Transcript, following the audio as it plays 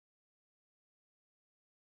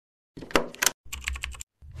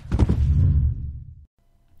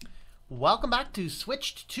Welcome back to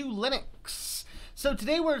Switched to Linux. So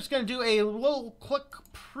today we're just going to do a little quick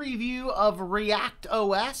preview of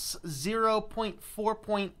ReactOS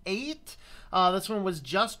 0.4.8. This one was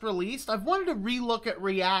just released. I've wanted to relook at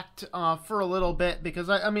React for a little bit because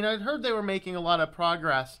I'd heard they were making a lot of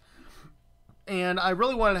progress, and I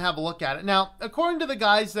really wanted to have a look at it. Now, according to the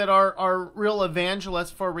guys that are real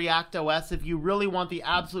evangelists for ReactOS, if you really want the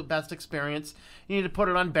absolute best experience, you need to put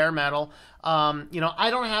it on bare metal. I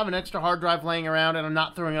don't have an extra hard drive laying around, and I'm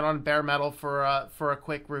not throwing it on bare metal for a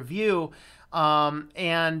quick review. I'm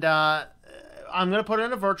going to put it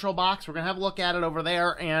in a virtual box. We're going to have a look at it over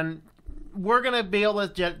there, and we're going to be able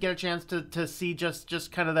to get a chance to see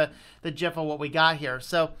just kind of the gif of what we got here.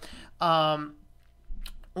 So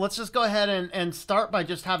let's just go ahead and start by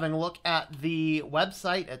just having a look at the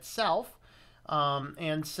website itself.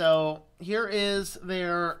 And so here is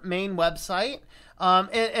their main website.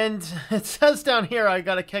 And it says down here, I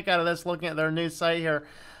got a kick out of this looking at their new site here.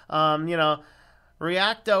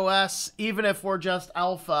 ReactOS, even if we're just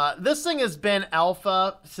alpha. This thing has been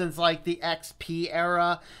alpha since like the XP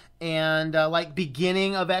era and like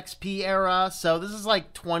beginning of XP era. So this is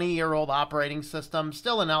like 20-year-old operating system,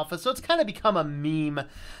 still in alpha. So it's kind of become a meme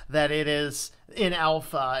that it is in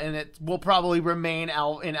alpha, and it will probably remain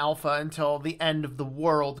in alpha until the end of the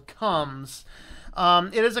world comes.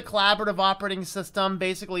 It is a collaborative operating system.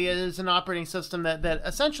 Basically, it is an operating system that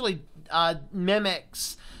essentially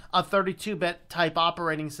mimics a 32-bit type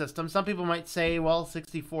operating system. Some people might say, well,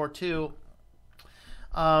 64 too.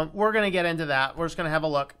 We're going to get into that. We're just going to have a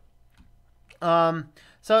look.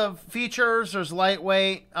 So features, there's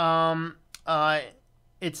lightweight.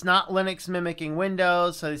 It's not Linux mimicking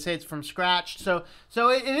Windows, so they say it's from scratch. So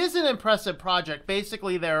it is an impressive project.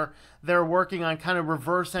 Basically, they're working on kind of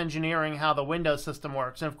reverse engineering how the Windows system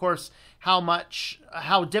works, and of course,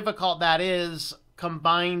 how difficult that is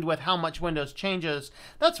combined with how much Windows changes.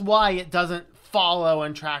 That's why it doesn't follow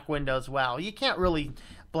and track Windows well. You can't really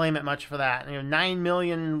blame it much for that. 9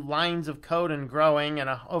 million lines of code and growing, and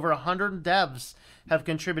over 100 devs have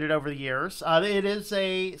contributed over the years. It is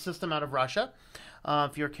a system out of Russia,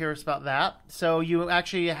 if you're curious about that. So you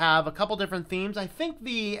actually have a couple different themes. I think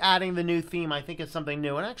adding the new theme, I think, is something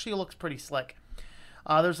new, and actually it looks pretty slick.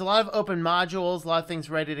 There's a lot of open modules, a lot of things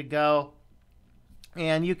ready to go.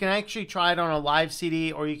 And you can actually try it on a live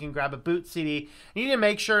CD, or you can grab a boot CD. You need to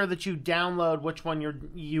make sure that you download which one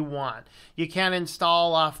you want. You can't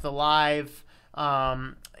install off the live,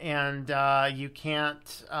 and you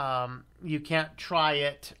can't try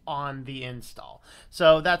it on the install.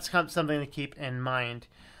 So that's something to keep in mind.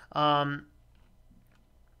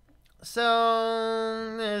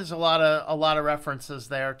 So there's a lot of references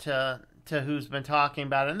there to who's been talking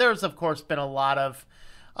about it, and there's of course been a lot of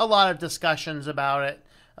discussions about it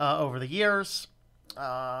over the years.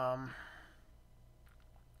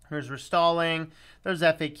 Here's restalling. There's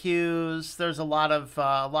FAQs. There's a lot of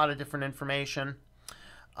different information.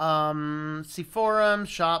 See forums,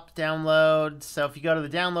 shop, download. So if you go to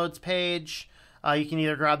the downloads page, you can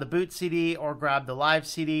either grab the boot CD or grab the live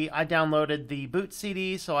CD. I downloaded the boot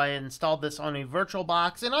CD, so I installed this on a virtual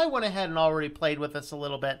box, and I went ahead and already played with this a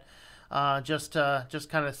little bit, just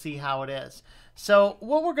kind of see how it is. So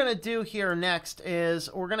what we're going to do here next is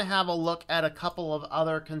we're going to have a look at a couple of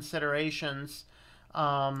other considerations,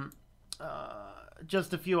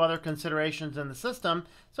 just a few other considerations in the system.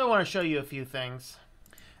 So I want to show you a few things.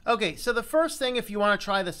 Okay, so the first thing, if you want to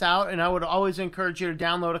try this out, and I would always encourage you to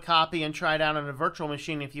download a copy and try it out on a virtual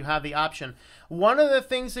machine if you have the option. One of the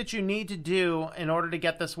things that you need to do in order to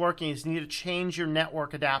get this working is you need to change your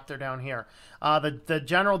network adapter down here. The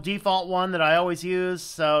general default one that I always use,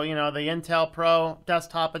 so the Intel Pro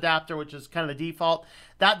desktop adapter, which is kind of the default,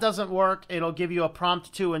 that doesn't work. It'll give you a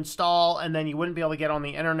prompt to install, and then you wouldn't be able to get on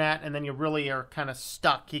the internet, and then you really are kind of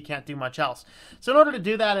stuck. You can't do much else. So in order to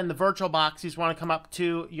do that in the virtual box, you just want to come up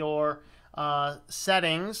to your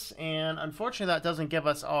settings, and unfortunately that doesn't give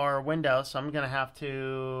us our window, so I'm going to have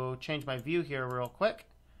to change my view here real quick.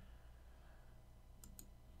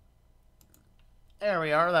 There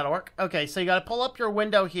we are, that'll work. Okay, so you got to pull up your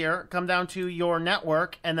window here, come down to your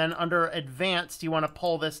network, and then under advanced you want to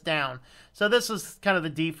pull this down. So this is kind of the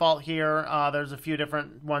default here. There's a few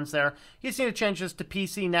different ones there. You just need to change this to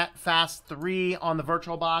PCNet Fast 3 on the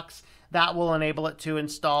virtual box. That will enable it to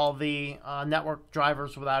install the network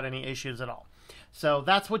drivers without any issues at all. So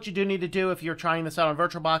that's what you do need to do if you're trying this out on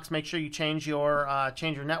VirtualBox. Make sure you change your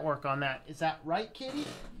network on that. Is that right, Kitty?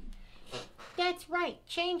 That's right.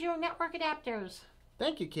 Change your network adapters.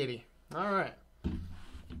 Thank you, Kitty. All right.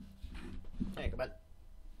 There you go, bud.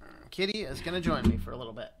 Kitty is going to join me for a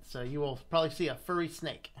little bit, so you will probably see a furry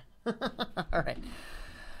snake. All right.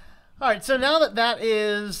 All right, so now that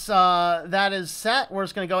is set, we're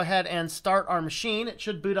just going to go ahead and start our machine. It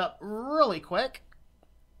should boot up really quick.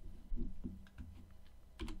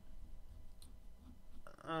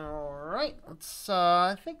 All right, let's.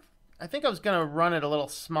 I think I was going to run it a little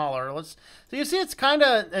smaller. So you see, it kind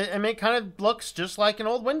of looks just like an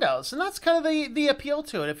old Windows, and that's kind of the appeal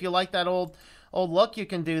to it. If you like that old look, you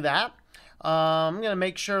can do that. I'm going to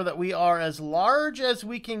make sure that we are as large as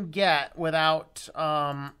we can get without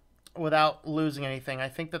losing anything. I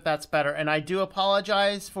think that's better. And I do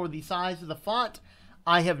apologize for the size of the font.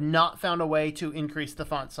 I have not found a way to increase the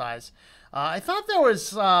font size. I thought there was,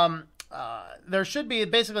 there should be,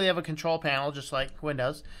 basically you have a control panel just like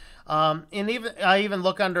Windows. And I even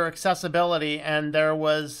look under accessibility, and there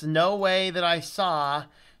was no way that I saw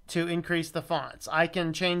to increase the fonts. I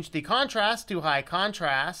can change the contrast to high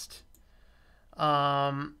contrast,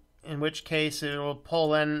 in which case it will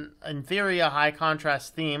pull in theory, a high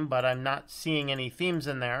contrast theme, but I'm not seeing any themes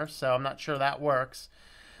in there, so I'm not sure that works.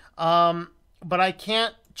 But I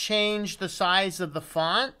can't change the size of the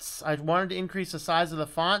fonts. I wanted to increase the size of the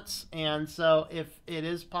fonts, and so if it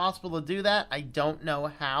is possible to do that, I don't know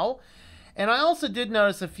how. And I also did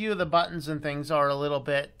notice a few of the buttons and things are a little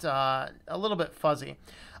bit fuzzy.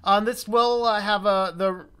 This will have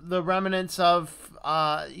the remnants of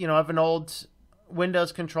of an old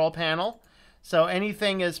Windows control panel. So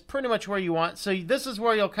anything is pretty much where you want. So this is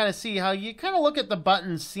where you'll kind of see how you kind of look at the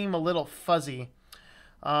buttons seem a little fuzzy.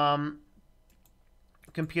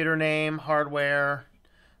 Computer name, hardware,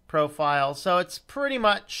 profile. So it's pretty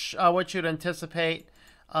much what you'd anticipate.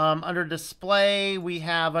 Under display, we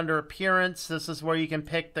have under appearance, this is where you can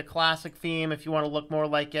pick the classic theme if you want to look more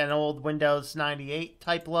like an old Windows 98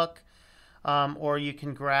 type look. Or you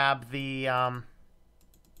can grab the...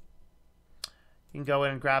 you can go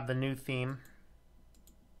in and grab the new theme.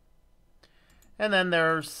 And then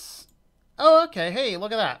there's... Oh, okay. Hey,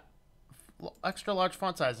 look at that. Extra large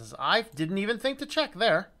font sizes. I didn't even think to check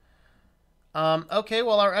there. Okay,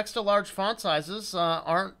 well, our extra large font sizes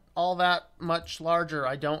aren't all that much larger.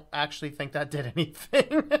 I don't actually think that did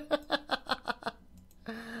anything.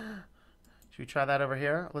 Should we try that over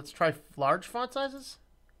here? Let's try large font sizes.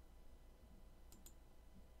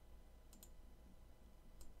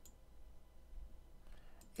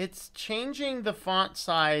 It's changing the font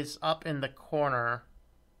size up in the corner.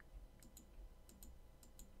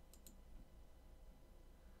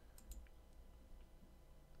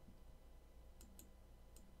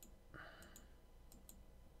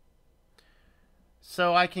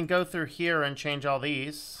 So I can go through here and change all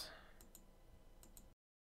these.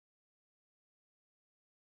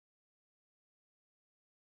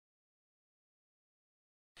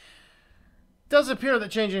 Does appear that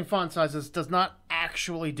changing font sizes does not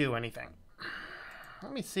actually do anything.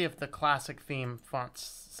 Let me see if the classic theme font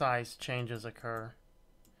size changes occur.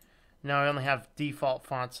 No, I only have default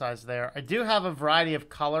font size there. I do have a variety of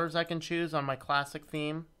colors I can choose on my classic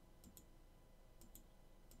theme.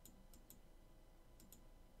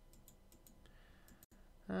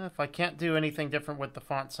 If I can't do anything different with the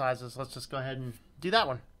font sizes, let's just go ahead and do that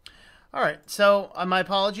one. All right, so my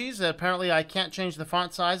apologies. Apparently I can't change the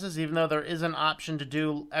font sizes, even though there is an option to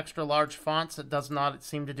do extra large fonts. It does not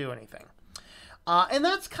seem to do anything. And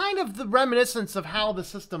that's kind of the reminiscence of how the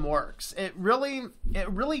system works. It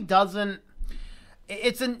really doesn't.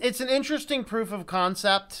 It's an interesting proof of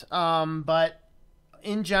concept, but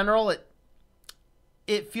in general,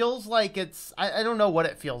 it feels like it's. I don't know what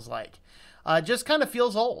it feels like. Just kind of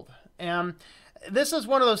feels old. And this is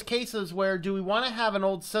one of those cases where, do we want to have an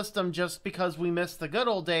old system just because we miss the good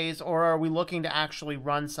old days, or are we looking to actually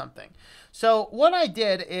run something? So what I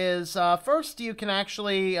did is, first you can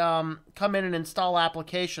actually come in and install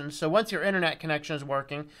applications. So once your internet connection is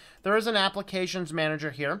working, there is an applications manager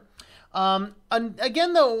here. And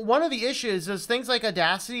again, though, one of the issues is things like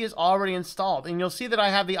Audacity is already installed. And you'll see that I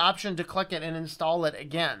have the option to click it and install it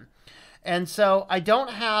again. And so I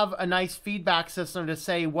don't have a nice feedback system to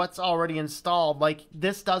say what's already installed. Like,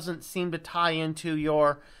 this doesn't seem to tie into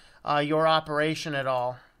your operation at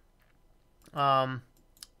all. And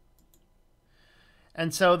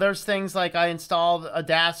so there's things like I installed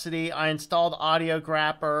Audacity, I installed Audio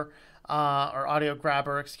Grabber,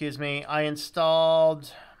 excuse me. I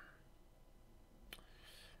installed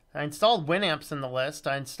Winamps in the list.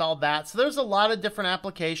 I installed that. So there's a lot of different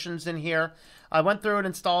applications in here. I went through and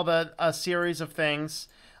installed a series of things.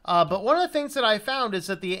 But one of the things that I found is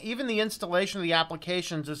that even the installation of the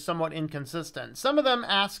applications is somewhat inconsistent. Some of them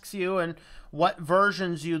asks you and what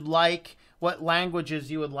versions you'd like, what languages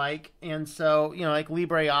you would like. And so, you know, like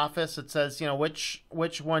LibreOffice, it says, you know, which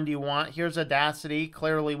one do you want? Here's Audacity.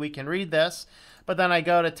 Clearly we can read this. But then I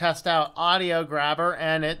go to test out Audio Grabber,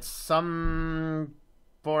 and it's some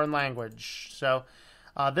foreign language. So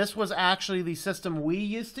this was actually the system we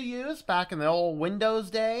used to use back in the old Windows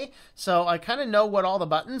day. So I kind of know what all the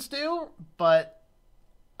buttons do, but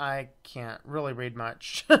I can't really read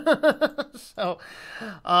much. So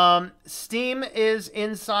Steam is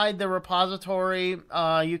inside the repository.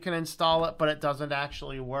 You can install it, but it doesn't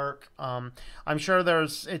actually work. I'm sure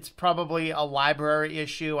it's probably a library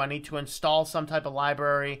issue. I need to install some type of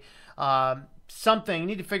library. Something, you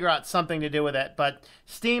need to figure out something to do with it. But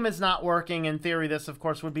Steam is not working. In theory, this, of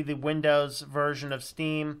course, would be the Windows version of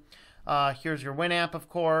Steam. Here's your Winamp, of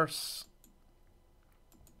course.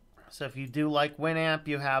 So if you do like Winamp,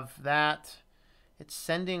 you have that. It's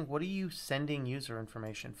sending, what are you sending user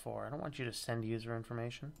information for? I don't want you to send user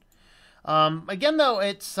information. Again, though,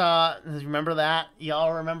 it's, remember that?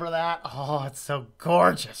 Y'all remember that? Oh, it's so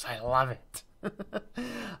gorgeous. I love it.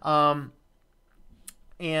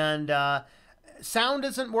 Sound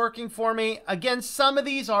isn't working for me. Again, some of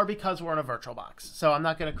these are because we're in a VirtualBox. So I'm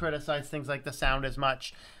not going to criticize things like the sound as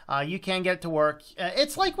much. You can get it to work.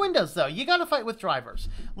 It's like Windows, though. You got to fight with drivers.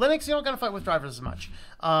 Linux, you don't got to fight with drivers as much.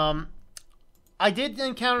 I did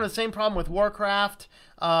encounter the same problem with Warcraft.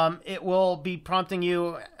 It will be prompting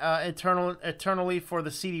you eternally for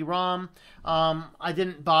the CD-ROM. I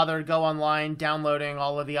didn't bother to go online downloading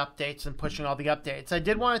all of the updates and pushing all the updates. I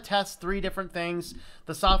did want to test 3 different things.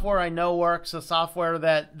 The software I know works, the software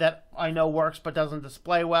that I know works but doesn't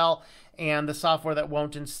display well, and the software that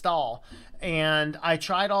won't install. And I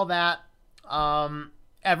tried all that.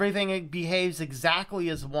 Everything behaves exactly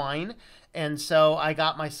as Wine. And so I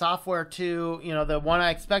got my software to, you know, the one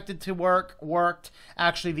I expected to worked.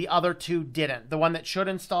 Actually, the other 2 didn't. The one that should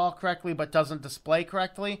install correctly but doesn't display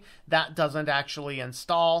correctly, that doesn't actually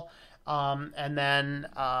install. And then,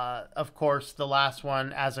 of course, the last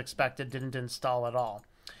one, as expected, didn't install at all.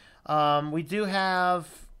 We do have,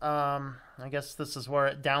 I guess this is where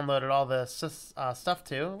it downloaded all the stuff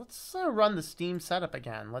to. Let's run the Steam setup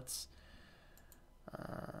again. Let's...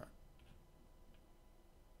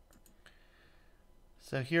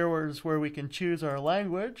 So here is where we can choose our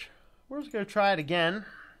language. We're just going to try it again.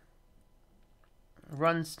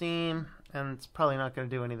 Run Steam, and it's probably not going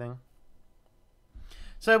to do anything.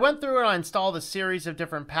 So I went through and I installed a series of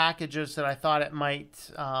different packages that I thought it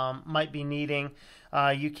might be needing.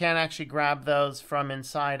 You can actually grab those from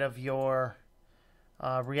inside of your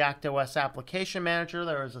ReactOS application manager.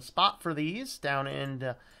 There is a spot for these down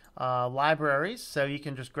in libraries, so you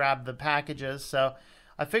can just grab the packages. So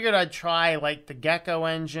I figured I'd try like the Gecko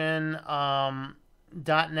engine,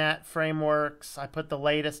 .NET frameworks. I put the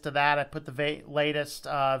latest to that. I put the latest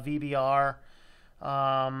VBR.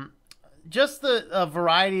 Just a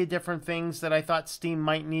variety of different things that I thought Steam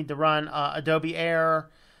might need to run. Adobe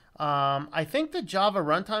Air. I think the Java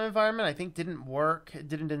runtime environment didn't work. It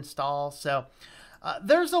didn't install. So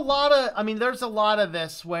there's a lot of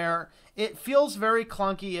this where it feels very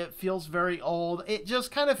clunky. It feels very old. It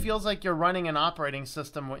just kind of feels like you're running an operating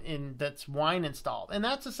system that's Wine installed. And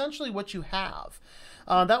that's essentially what you have.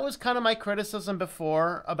 That was kind of my criticism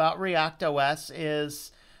before about ReactOS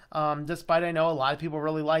is, despite I know a lot of people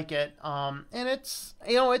really like it, and it's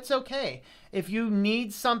okay. If you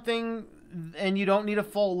need something and you don't need a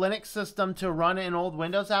full Linux system to run an old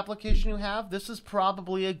Windows application you have, this is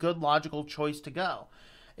probably a good logical choice to go.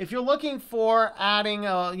 If you're looking for running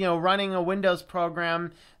a Windows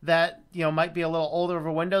program that, might be a little older of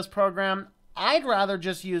a Windows program, I'd rather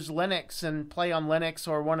just use Linux and play on Linux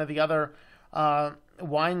or one of the other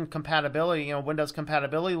Wine compatibility, Windows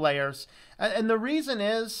compatibility layers. And the reason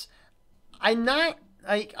is I'm not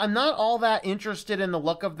all that interested in the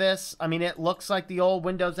look of this. I mean, it looks like the old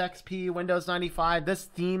Windows XP, Windows 95. This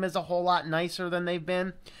theme is a whole lot nicer than they've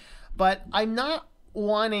been. But I'm not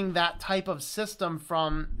wanting that type of system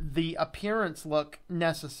from the appearance look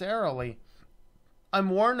necessarily. I'm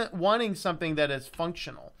wanting something that is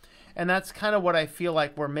functional. And that's kind of what I feel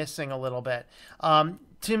like we're missing a little bit.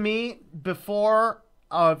 To me, before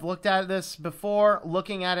I've looked at this before,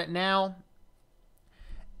 looking at it now,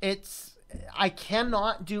 I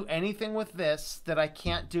cannot do anything with this that I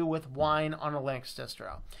can't do with Wine on a Linux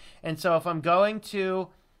distro. And so if I'm going to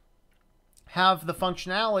have the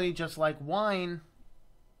functionality just like Wine,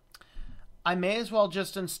 I may as well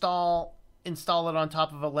just install it on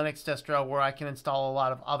top of a Linux distro where I can install a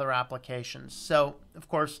lot of other applications. So, of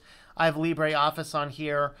course, I have LibreOffice on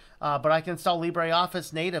here, but I can install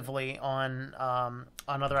LibreOffice natively on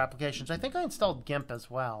other applications. I think I installed GIMP as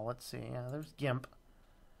well. Let's see. Yeah, there's GIMP.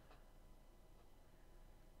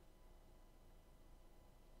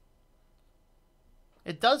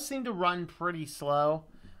 It does seem to run pretty slow.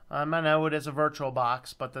 I know it is a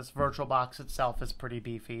VirtualBox, but this VirtualBox itself is pretty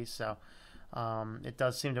beefy, so it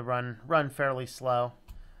does seem to run fairly slow.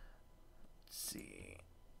 Let's see.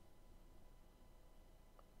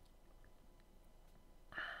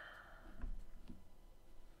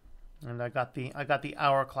 And I got the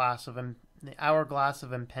hourglass of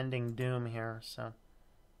impending doom here. So,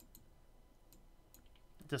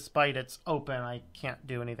 despite it's open, I can't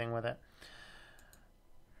do anything with it.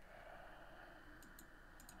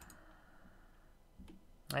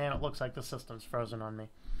 And it looks like the system's frozen on me.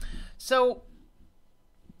 So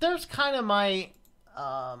there's kind of my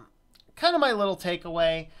little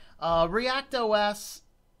takeaway. ReactOS,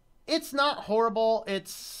 it's not horrible.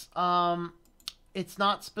 It's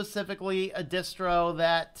not specifically a distro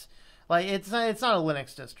that, like, it's not a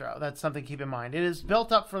Linux distro. That's something to keep in mind. It is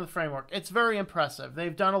built up for the framework. It's very impressive.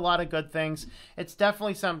 They've done a lot of good things. It's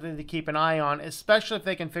definitely something to keep an eye on, especially if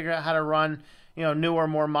they can figure out how to run, newer,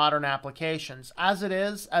 more modern applications. As it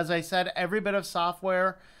is, as I said, every bit of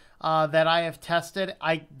software that I have tested,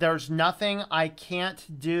 there's nothing I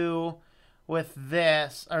can't do with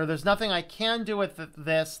this, or there's nothing I can do with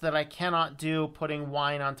this that I cannot do putting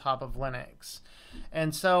Wine on top of Linux.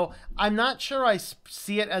 And so I'm not sure I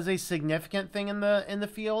see it as a significant thing in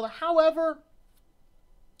the field. However,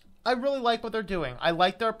 I really like what they're doing. I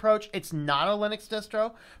like their approach. It's not a Linux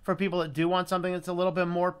distro. For people that do want something that's a little bit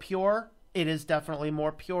more pure, it is definitely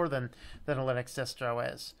more pure than a Linux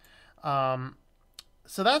distro is.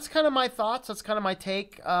 So that's kind of my thoughts. That's kind of my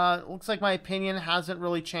take. Looks like my opinion hasn't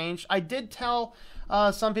really changed. I did tell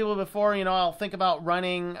some people before, I'll think about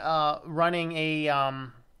running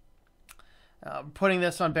putting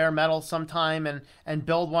this on bare metal sometime and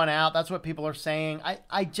build one out. That's what people are saying.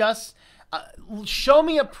 I just show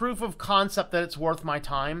me a proof of concept that it's worth my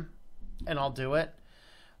time, and I'll do it.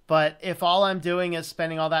 But if all I'm doing is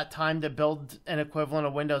spending all that time to build an equivalent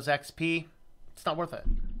of Windows XP, it's not worth it.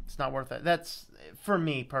 It's not worth it. That's for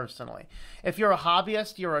me personally. If you're a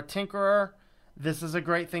hobbyist, you're a tinkerer, this is a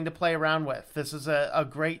great thing to play around with. This is a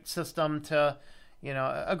great system to,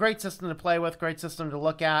 a great system to play with, great system to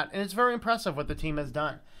look at, and it's very impressive what the team has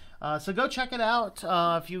done. So go check it out.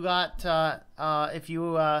 If you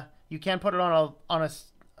can put it on a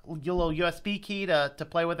little USB key to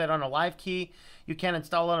play with it on a live key. You can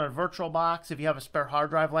install it on a VirtualBox. If you have a spare hard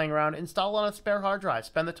drive laying around, install it on a spare hard drive.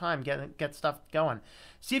 Spend the time, get stuff going.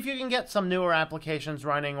 See if you can get some newer applications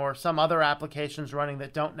running or some other applications running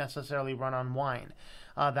that don't necessarily run on Wine.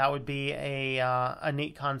 That would be a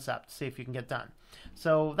neat concept. See if you can get done.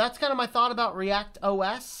 So that's kind of my thought about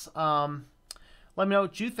ReactOS. Let me know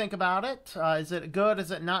what you think about it. Is it good?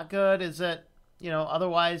 Is it not good? Is it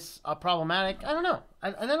otherwise problematic? I don't know.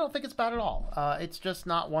 And I don't think it's bad at all. It's just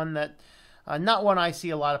not one that, not one I see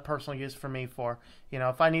a lot of personal use for me for.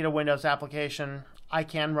 If I need a Windows application, I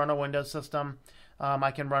can run a Windows system.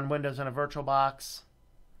 I can run Windows in a VirtualBox.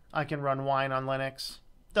 I can run Wine on Linux.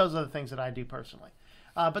 Those are the things that I do personally.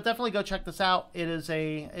 But definitely go check this out. It is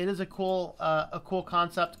a cool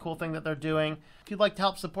concept, cool thing that they're doing. If you'd like to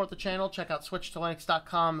help support the channel, check out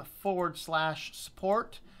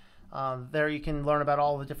switchtolinux.com/support. There you can learn about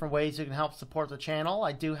all the different ways you can help support the channel.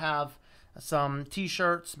 I do have some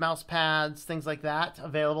t-shirts, mouse pads, things like that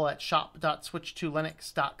available at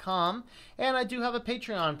shop.switchtolinux.com. And I do have a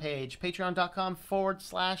Patreon page,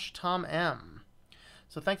 patreon.com/TomM.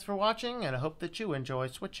 So thanks for watching, and I hope that you enjoy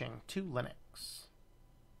switching to Linux.